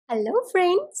Hello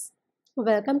friends,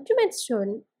 welcome to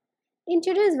Mathstoon. In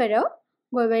today's video,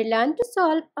 we will learn to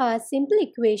solve a simple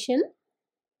equation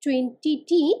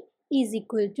 20t is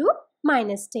equal to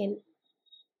minus 10.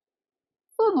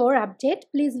 For more update,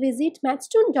 please visit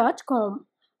mathstoon.com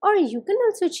or you can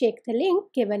also check the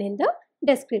link given in the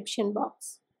description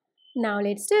box. Now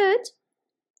let's start.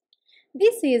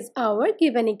 This is our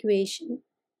given equation.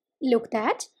 Look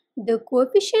that the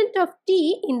coefficient of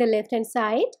t in the left hand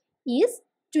side is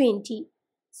 20.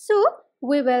 So,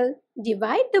 we will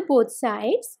divide the both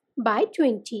sides by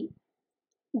 20.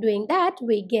 Doing that,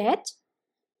 we get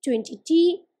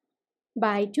 20t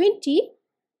by 20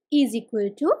 is equal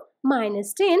to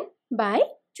minus 10 by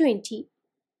 20.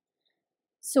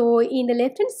 So, in the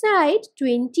left hand side,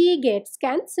 20 gets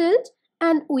cancelled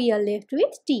and we are left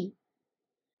with t.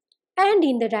 And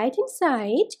in the right hand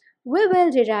side, we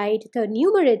will rewrite the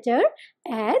numerator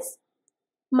as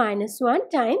minus 1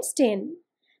 times 10.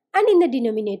 And in the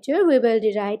denominator, we will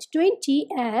rewrite 20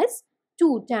 as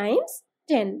 2 times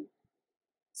 10.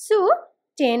 So,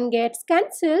 10 gets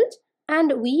cancelled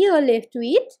and we are left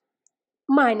with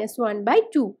minus 1 by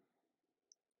 2.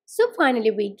 So,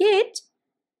 finally we get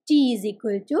t is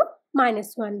equal to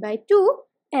minus 1 by 2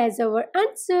 as our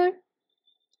answer.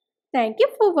 Thank you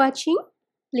for watching.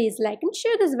 Please like and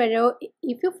share this video.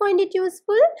 If you find it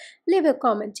useful, leave a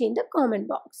comment in the comment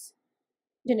box.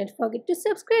 Do not forget to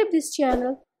subscribe this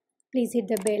channel. Please hit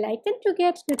the bell icon to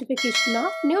get notification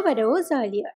of new videos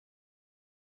earlier.